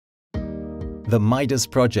The MIDES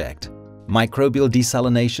project, Microbial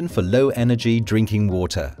Desalination for Low-Energy Drinking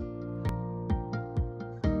Water.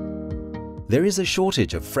 There is a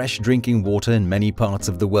shortage of fresh drinking water in many parts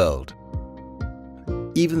of the world.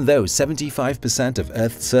 Even though 75% of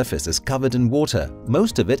Earth's surface is covered in water,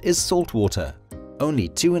 most of it is salt water. Only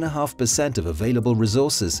 2.5% of available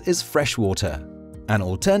resources is fresh water. An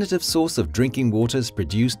alternative source of drinking water is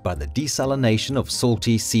produced by the desalination of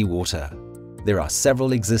salty seawater. There are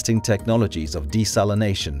several existing technologies of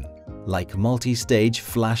desalination, like multi-stage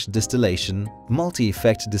flash distillation,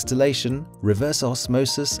 multi-effect distillation, reverse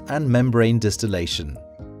osmosis, and membrane distillation.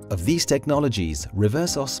 Of these technologies,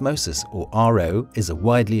 reverse osmosis, or RO, is a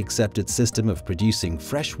widely accepted system of producing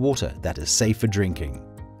fresh water that is safe for drinking.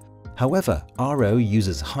 However, RO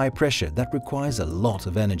uses high pressure that requires a lot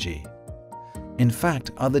of energy. In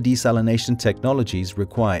fact, other desalination technologies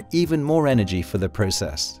require even more energy for the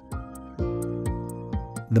process.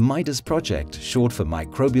 The MIDES project, short for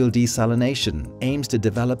Microbial Desalination, aims to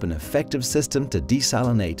develop an effective system to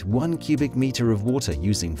desalinate 1 cubic meter of water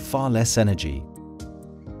using far less energy.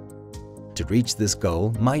 To reach this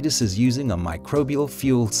goal, MIDES is using a microbial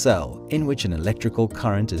fuel cell in which an electrical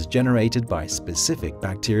current is generated by a specific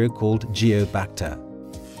bacteria called Geobacter.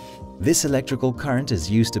 This electrical current is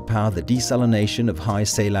used to power the desalination of high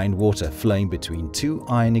saline water flowing between two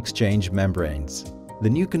ion exchange membranes. The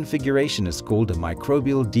new configuration is called a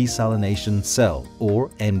Microbial Desalination Cell, or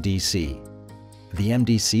MDC. The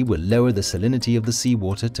MDC will lower the salinity of the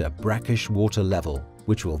seawater to a brackish water level,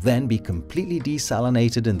 which will then be completely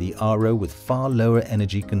desalinated in the RO with far lower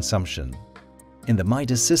energy consumption. In the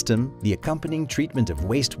MIDES system, the accompanying treatment of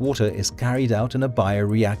wastewater is carried out in a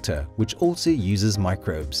bioreactor, which also uses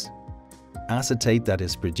microbes. Acetate that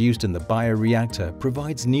is produced in the bioreactor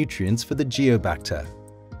provides nutrients for the Geobacter.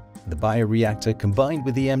 The bioreactor combined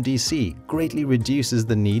with the MDC greatly reduces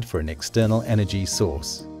the need for an external energy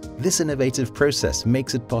source. This innovative process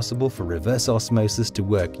makes it possible for reverse osmosis to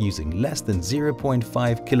work using less than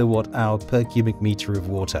 0.5 kilowatt-hour per cubic meter of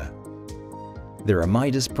water. There are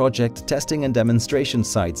MIDES project testing and demonstration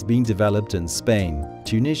sites being developed in Spain,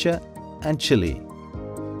 Tunisia and Chile.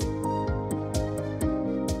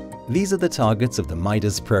 These are the targets of the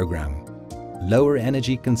MIDES program: lower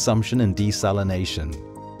energy consumption and desalination,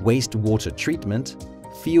 wastewater treatment,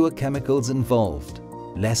 fewer chemicals involved,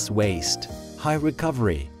 less waste, high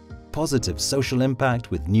recovery, positive social impact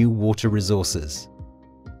with new water resources.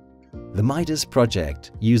 The MIDES project,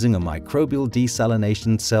 using a microbial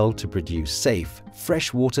desalination cell to produce safe,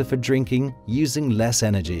 fresh water for drinking using less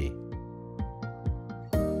energy.